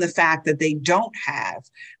on the fact that they don't have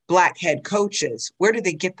Black head coaches, where do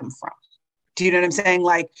they get them from? Do you know what I'm saying?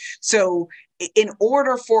 Like, so in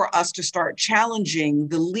order for us to start challenging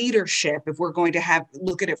the leadership, if we're going to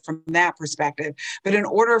look at it from that perspective, but in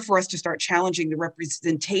order for us to start challenging the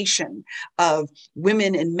representation of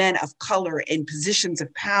women and men of color in positions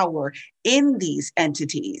of power in these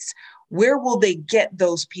entities, where will they get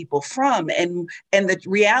those people from? And the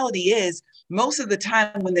reality is, most of the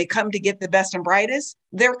time when they come to get the best and brightest,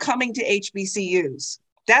 they're coming to HBCUs.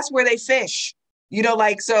 That's where they fish. You know,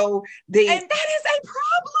 like, so they, and that is a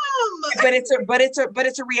problem. But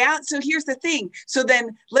it's a reality. So here's the thing. So then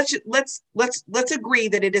let's agree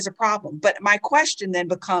that it is a problem. But my question then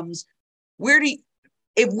becomes,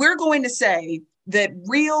 if we're going to say that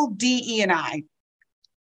real DE&I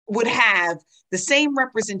would have the same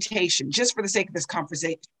representation, just for the sake of this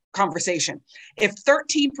conversation, if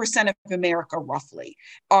 13% of America roughly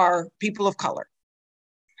are people of color,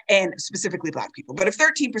 and specifically Black people. But if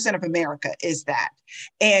 13% of America is that,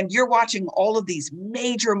 and you're watching all of these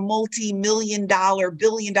major multi-million-dollar,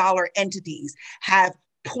 billion-dollar entities have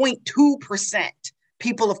 0.2%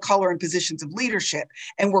 people of color in positions of leadership,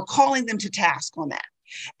 and we're calling them to task on that.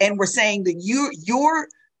 And we're saying that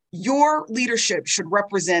your leadership should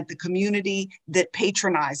represent the community that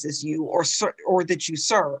patronizes you or that you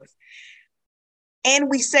serve.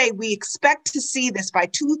 And we say we expect to see this by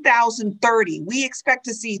 2030. We expect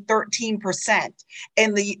to see 13%.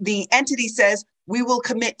 And the entity says we will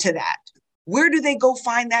commit to that. Where do they go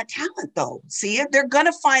find that talent, though? See, if they're going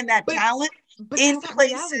to find that talent in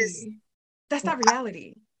places. That's not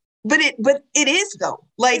reality. But it is, though.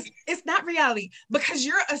 Like, it's not reality, because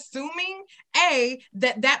you're assuming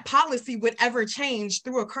that policy would ever change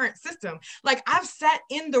through a current system. Like, I've sat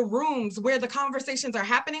in the rooms where the conversations are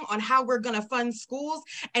happening on how we're going to fund schools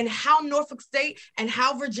and how Norfolk State and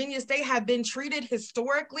how Virginia State have been treated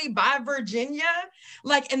historically by Virginia,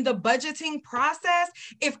 like in the budgeting process.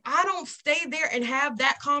 If I don't stay there and have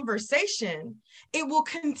that conversation, it will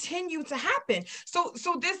continue to happen. So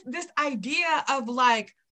this idea of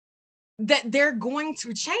like, that they're going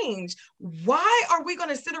to change. Why are we going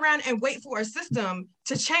to sit around and wait for a system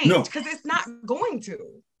to change? Because it's not going to.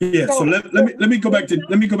 Yeah. So let me go back to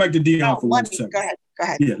Deion for 1 second. Go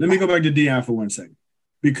ahead. Yeah. Let me go back to Deion for 1 second,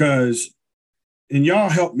 because, and y'all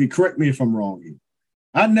help me, correct me if I'm wrong.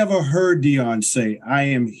 I never heard Deion say, "I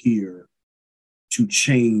am here to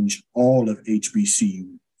change all of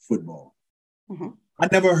HBCU football." Mm-hmm. I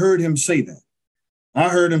never heard him say that. I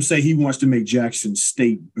heard him say he wants to make Jackson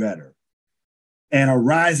State better. And a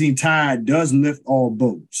rising tide does lift all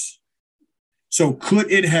boats. So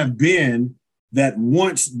could it have been that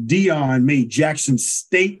once Deion made Jackson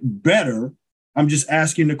State better, I'm just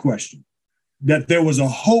asking the question, that there was a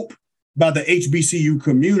hope by the HBCU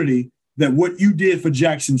community that what you did for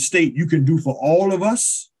Jackson State, you can do for all of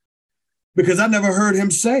us? Because I never heard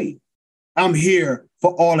him say, I'm here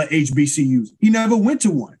for all the HBCUs. He never went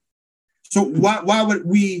to one. So why would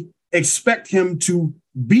we expect him to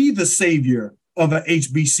be the savior of an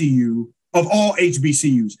HBCU, of all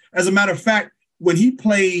HBCUs? As a matter of fact, when he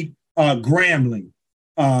played Grambling,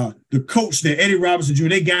 the coach there, Eddie Robinson Jr.,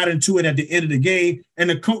 they got into it at the end of the game, and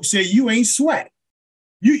the coach said, you ain't sweat.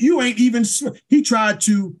 You ain't even sweat. He tried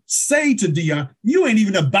to say to Deion, you ain't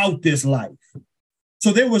even about this life.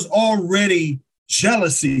 So there was already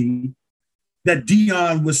jealousy that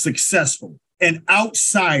Deion was successful, an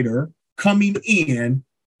outsider coming in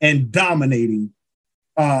and dominating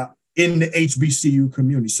in the HBCU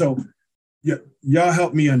community. So y'all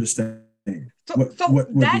help me understand.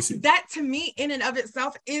 That to me in and of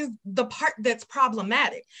itself is the part that's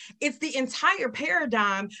problematic. It's the entire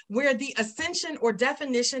paradigm where the ascension or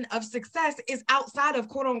definition of success is outside of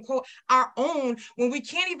quote unquote our own, when we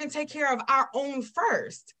can't even take care of our own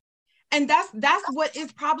first. And that's what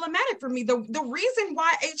is problematic for me. The reason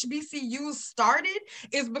why HBCUs started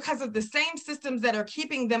is because of the same systems that are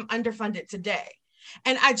keeping them underfunded today.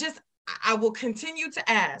 And I will continue to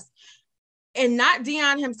ask, and not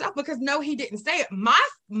Deion himself, because no, he didn't say it.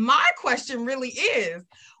 My question really is,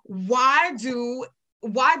 why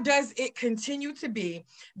does it continue to be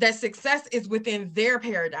that success is within their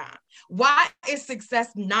paradigm? Why is success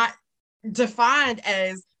not defined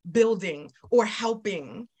as building or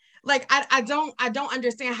helping? Like, I don't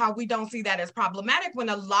understand how we don't see that as problematic, when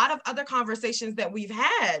a lot of other conversations that we've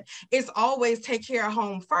had is always take care of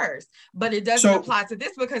home first, but it doesn't apply to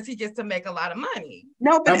this because he gets to make a lot of money.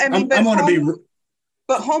 No, but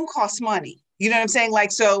but home costs money. You know what I'm saying?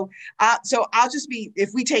 Like, so I'll just be,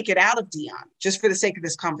 if we take it out of Deion, just for the sake of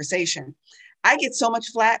this conversation, I get so much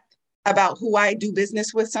flack about who I do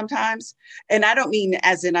business with sometimes. And I don't mean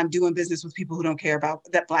as in I'm doing business with people who don't care about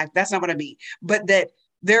that Black, that's not what I mean, but that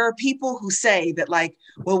there are people who say that, like,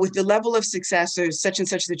 well, with the level of success or such and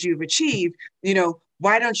such that you've achieved, you know,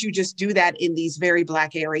 why don't you just do that in these very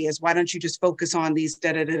Black areas? Why don't you just focus on these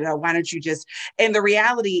Why don't you just, and the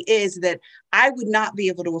reality is that I would not be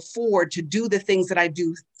able to afford to do the things that I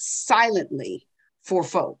do silently for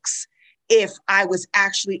folks if I was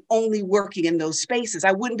actually only working in those spaces.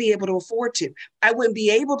 I wouldn't be able to afford to. I wouldn't be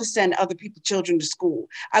able to send other people's children to school.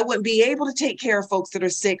 I wouldn't be able to take care of folks that are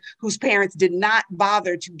sick whose parents did not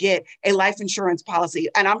bother to get a life insurance policy.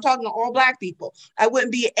 And I'm talking to all Black people. I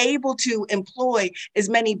wouldn't be able to employ as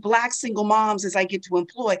many Black single moms as I get to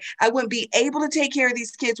employ. I wouldn't be able to take care of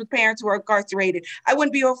these kids with parents who are incarcerated. I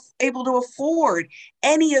wouldn't be able to afford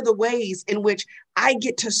any of the ways in which I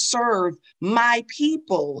get to serve my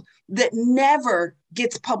people that never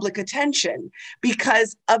gets public attention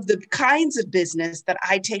because of the kinds of business that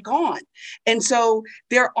I take on. And so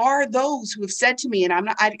there are those who have said to me, and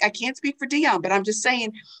I can't speak for Deion, but I'm just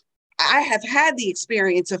saying, I have had the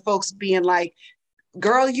experience of folks being like,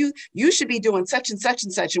 girl, you should be doing such and such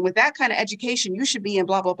and such. And with that kind of education, you should be in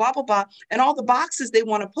blah, blah, blah, blah, blah. And all the boxes they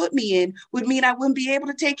want to put me in would mean I wouldn't be able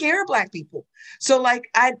to take care of Black people. So like,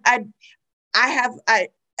 I have a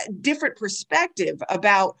different perspective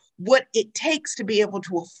about what it takes to be able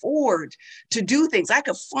to afford to do things. I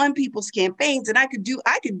could fund people's campaigns and I could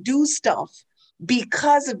do stuff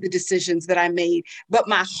because of the decisions that I made. But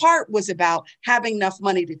my heart was about having enough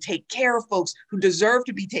money to take care of folks who deserve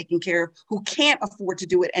to be taken care of, who can't afford to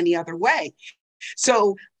do it any other way.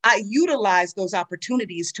 So I utilized those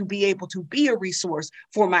opportunities to be able to be a resource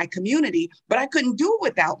for my community, but I couldn't do it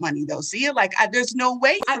without money though. See, there's no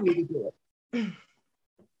way for me to do it.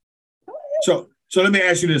 So let me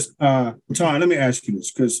ask you this, Tom, let me ask you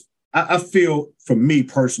this, because I feel, for me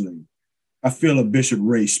personally, I feel a Bishop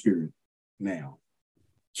Ray spirit now.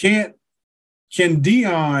 Can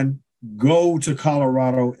Deion go to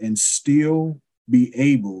Colorado and still be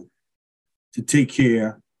able to take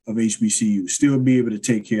care of HBCU, still be able to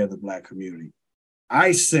take care of the Black community?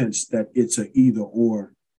 I sense that it's an either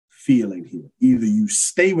or feeling here. Either you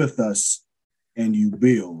stay with us and you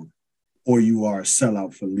build, or you are a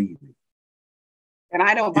sellout for leaving. And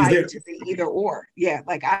I don't buy into the either or. Yeah,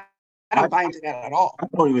 like I don't buy into that at all. I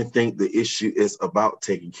don't even think the issue is about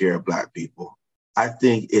taking care of Black people. I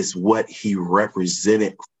think it's what he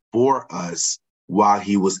represented for us while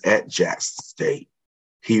he was at Jackson State.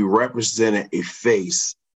 He represented a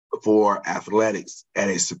face for athletics at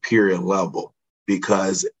a superior level,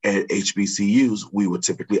 because at HBCUs, we were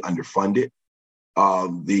typically underfunded.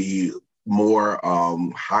 The more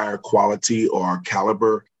higher quality or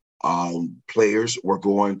caliber players were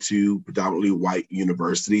going to predominantly white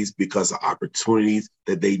universities because of opportunities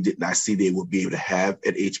that they did not see they would be able to have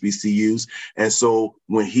at HBCUs. And so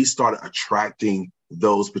when he started attracting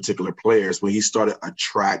those particular players, when he started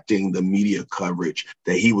attracting the media coverage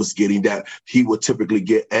that he was getting, that he would typically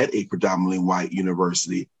get at a predominantly white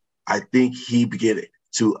university, I think he began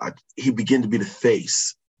to be the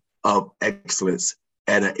face of excellence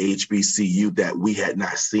at an HBCU that we had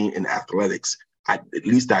not seen in athletics, at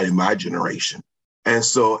least not in my generation. And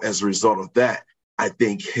so as a result of that, I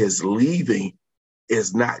think his leaving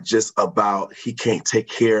is not just about he can't take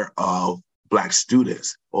care of Black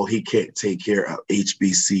students or he can't take care of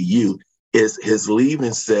HBCU. Is his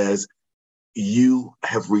leaving says, you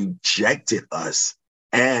have rejected us.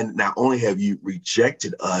 And not only have you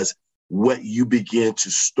rejected us, what you begin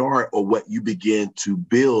to start or what you begin to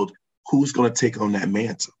build, who's going to take on that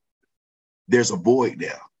mantle? There's a void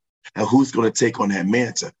now. And who's going to take on that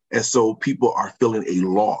mantle? And so people are feeling a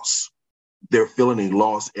loss. They're feeling a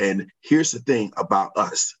loss. And here's the thing about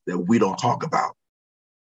us that we don't talk about.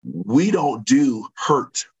 We don't do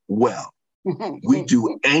hurt well. We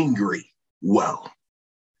do angry well.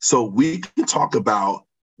 So we can talk about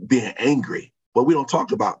being angry, but we don't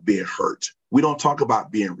talk about being hurt. We don't talk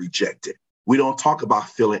about being rejected. We don't talk about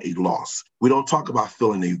feeling a loss. We don't talk about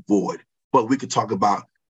feeling a void, but we can talk about,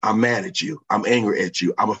 I'm mad at you. I'm angry at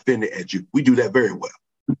you. I'm offended at you. We do that very well.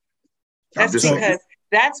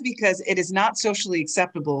 That's because it is not socially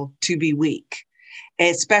acceptable to be weak,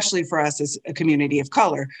 especially for us as a community of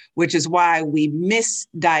color, which is why we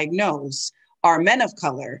misdiagnose our men of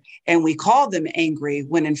color and we call them angry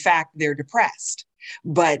when in fact they're depressed.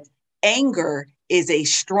 But anger is a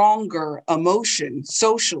stronger emotion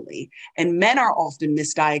socially, and men are often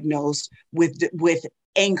misdiagnosed with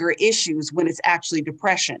anger issues when it's actually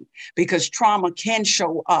depression, because trauma can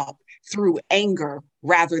show up through anger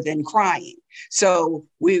rather than crying. So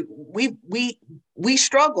we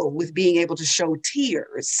struggle with being able to show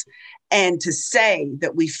tears and to say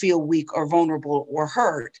that we feel weak or vulnerable or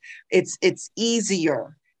hurt. It's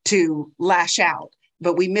easier to lash out,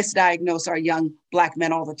 but we misdiagnose our young Black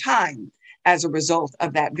men all the time as a result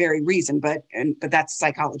of that very reason. But that's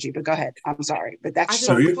psychology. But go ahead. I'm sorry, but that's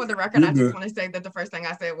for the record. I just want to say that the first thing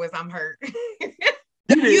I said was I'm hurt.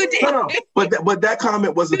 You did. No. But that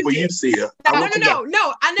comment wasn't for you, Sia.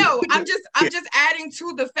 No. I know. I'm just adding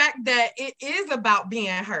to the fact that it is about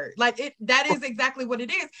being hurt. Like that is exactly what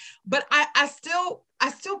it is. But I still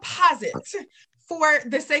posit for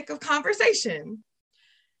the sake of conversation.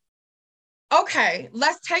 Okay,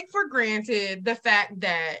 let's take for granted the fact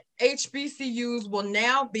that HBCUs will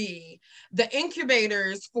now be the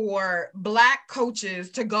incubators for Black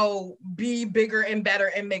coaches to go be bigger and better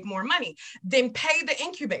and make more money. Then pay the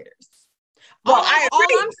incubators. All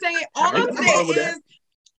I'm saying is,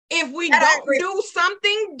 if we don't do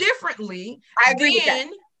something differently,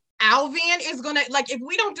 then Alvin is gonna, like, if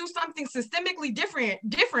we don't do something systemically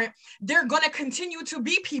different, they're gonna continue to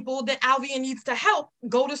be people that Alvin needs to help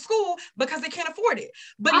go to school because they can't afford it.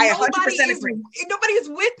 But nobody is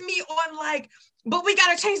with me on like, but we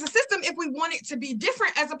gotta change the system if we want it to be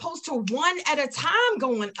different, as opposed to one at a time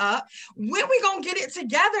going up. When we gonna get it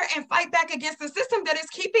together and fight back against the system that is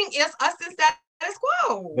keeping us in status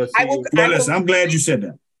quo? Listen, I'm glad you said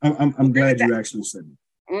that. I'm glad you actually said that.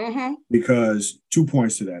 Mm-hmm. Because 2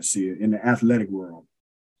 points to that, Sia. In the athletic world,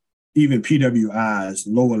 even PWIs,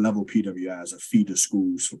 lower level PWIs, are feeder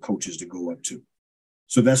schools for coaches to go up to.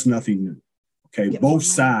 So that's nothing new. Okay. Both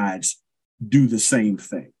sides do the same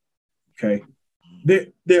thing. Okay.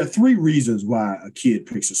 There are 3 reasons why a kid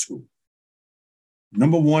picks a school.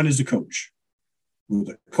 Number 1 is the coach. Will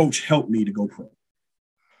the coach help me to go pro?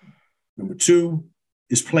 Number 2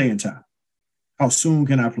 is playing time. How soon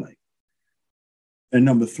can I play? And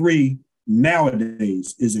number 3,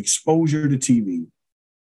 nowadays, is exposure to TV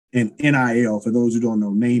and NIL, for those who don't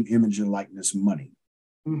know, name, image, and likeness money.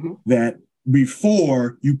 Mm-hmm. That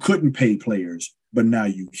before you couldn't pay players, but now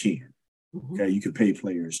you can. Mm-hmm. Okay, you can pay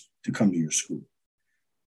players to come to your school.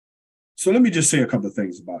 So let me just say a couple of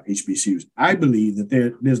things about HBCUs. I believe that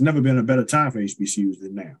there's never been a better time for HBCUs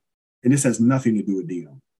than now. And this has nothing to do with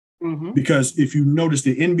Deion. Mm-hmm. Because if you notice,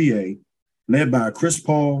 the NBA, led by Chris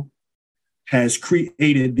Paul, has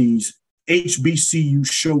created these HBCU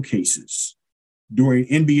showcases during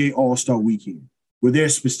NBA All-Star Weekend, where they're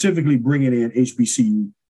specifically bringing in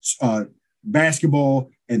HBCU basketball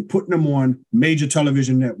and putting them on major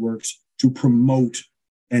television networks to promote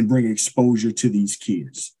and bring exposure to these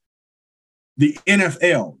kids. The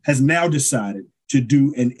NFL has now decided to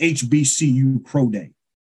do an HBCU Pro Day,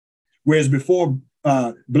 whereas before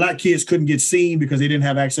Black kids couldn't get seen because they didn't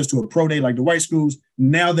have access to a pro day like the white schools.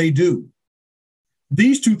 Now they do.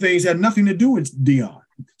 These two things had nothing to do with Deion.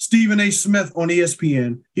 Stephen A. Smith on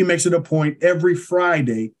ESPN, he makes it a point every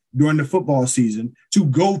Friday during the football season to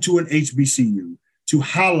go to an HBCU to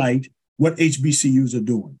highlight what HBCUs are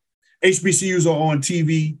doing. HBCUs are on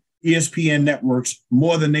TV, ESPN networks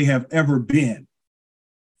more than they have ever been.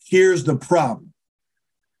 Here's the problem.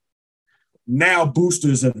 Now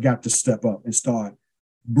boosters have got to step up and start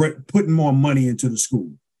putting more money into the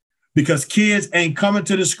school, because kids ain't coming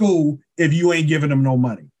to the school if you ain't giving them no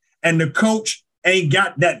money. And the coach ain't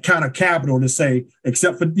got that kind of capital to say,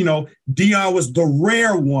 except for, Deion was the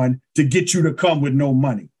rare one to get you to come with no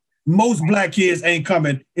money. Most Black kids ain't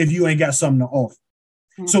coming if you ain't got something to offer.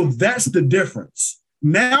 Mm-hmm. So that's the difference.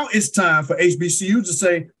 Now it's time for HBCUs to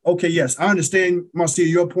say, okay, yes, I understand, Marcia,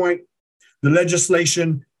 your point, the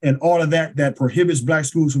legislation and all of that prohibits Black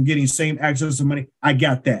schools from getting same access to money. I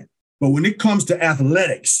got that. But when it comes to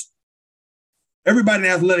athletics, everybody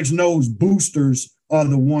in athletics knows boosters are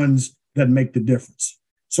the ones that make the difference.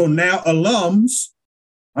 So now alums,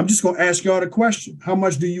 I'm just going to ask y'all the question. How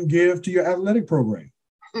much do you give to your athletic program?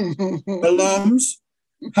 Alums,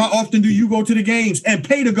 how often do you go to the games and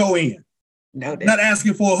pay to go in? Noted. Not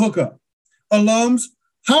asking for a hookup. Alums,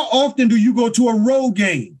 how often do you go to a road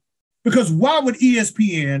game? Because why would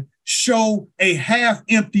ESPN show a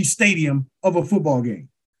half-empty stadium of a football game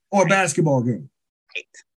or a basketball game? Right.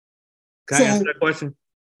 Can I answer that question?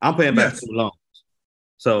 I'm paying back some loans.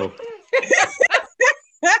 So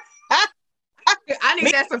I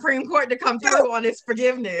need that Supreme Court to come through on this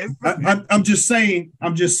forgiveness. I'm just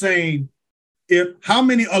saying, if how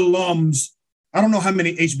many alums, I don't know how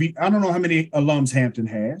many alums Hampton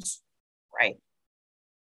has. Right.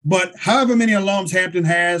 But however many alums Hampton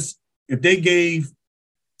has, if they gave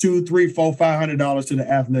 $200, $300, $400, $500 to the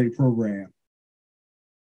athletic program,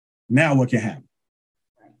 now what can happen?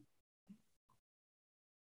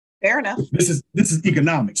 Fair enough. This is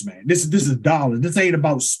economics, man. This is dollars. This ain't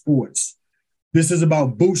about sports. This is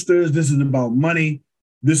about boosters. This is about money.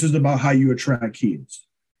 This is about how you attract kids.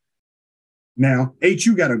 Now,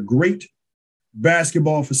 HU got a great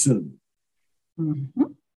basketball facility. Mm-hmm.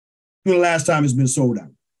 The last time it's been sold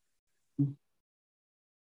out.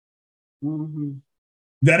 Mm-hmm.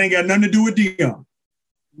 That ain't got nothing to do with Deion.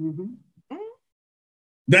 Mm-hmm.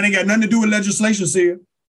 That ain't got nothing to do with legislation, Sia.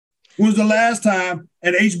 When was the last time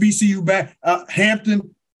an HBCU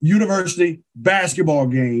Hampton University basketball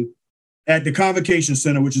game at the Convocation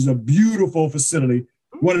Center, which is a beautiful facility,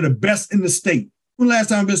 one of the best in the state? When the last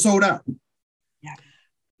time it's been sold out? Yeah.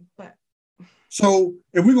 But so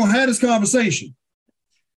if we're gonna have this conversation,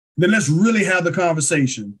 then let's really have the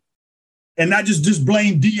conversation and not just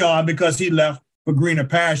blame Deion because he left for greener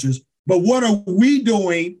pastures. But what are we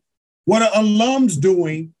doing? What are alums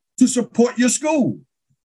doing to support your school?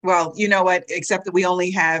 Well, you know what, except that we only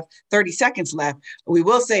have 30 seconds left. We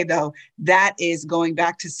will say, though, that is going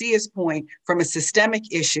back to Sia's point from a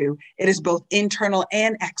systemic issue. It is both internal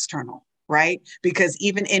and external, right? Because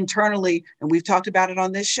even internally, and we've talked about it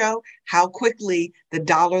on this show, how quickly the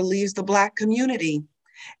dollar leaves the Black community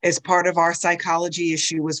is part of our psychology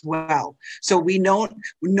issue as well. So we know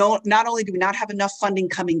not only do we not have enough funding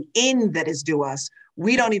coming in that is due us,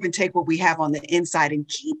 we don't even take what we have on the inside and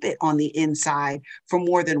keep it on the inside for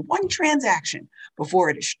more than one transaction before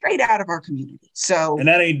it is straight out of our community. So, and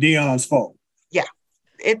that ain't Deion's fault. Yeah,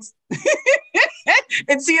 it's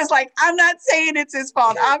and Sia's like, I'm not saying it's his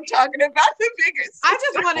fault. I'm talking about the figures.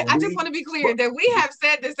 I just want to be clear that we have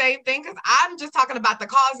said the same thing, because I'm just talking about the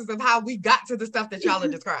causes of how we got to the stuff that y'all are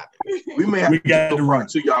describing. We got to run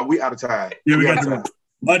too, y'all. We out of time. Yeah, we got to run.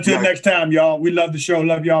 Until next time, y'all. We love the show.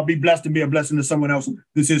 Love y'all. Be blessed and be a blessing to someone else.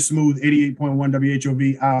 This is Smooth 88.1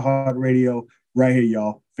 WHOV iHeartRadio right here,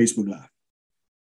 y'all. Facebook Live.